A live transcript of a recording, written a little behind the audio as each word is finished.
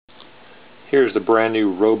Here's the brand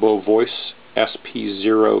new RoboVoice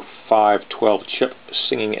SP0-512 chip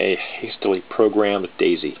singing a hastily programmed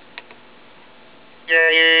daisy.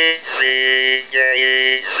 Daisy,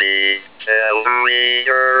 Daisy, tell me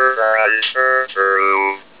your answer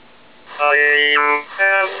true. I am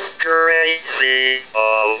crazy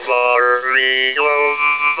over the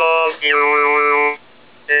love of you.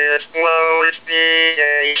 It won't be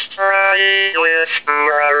a straight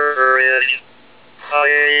marriage.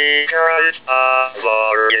 I can't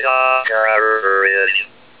avoid a carriage.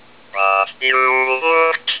 But you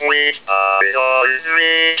look sweet, I don't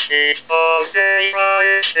reach it all day.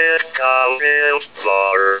 I should come in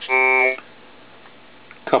for food.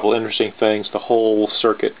 Couple interesting things. The whole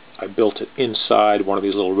circuit, I built it inside one of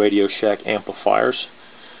these little Radio Shack amplifiers.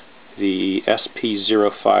 The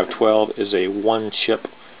SP0-512 is a one-chip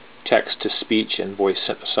text-to-speech and voice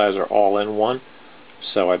synthesizer all in one.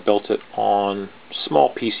 So I built it on small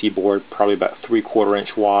PC board, probably about 3/4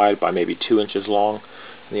 inch wide by maybe 2 inches long.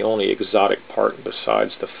 And the only exotic part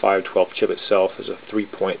besides the 512 chip itself is a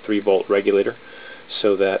 3.3 volt regulator,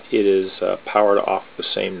 so that it is powered off the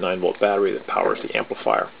same 9-volt battery that powers the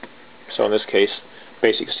amplifier. So in this case,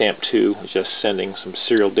 basic stamp 2 is just sending some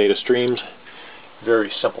serial data streams. Very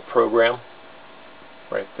simple program.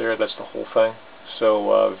 Right there, that's the whole thing.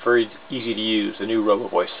 So very easy to use, the new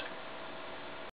RoboVoice.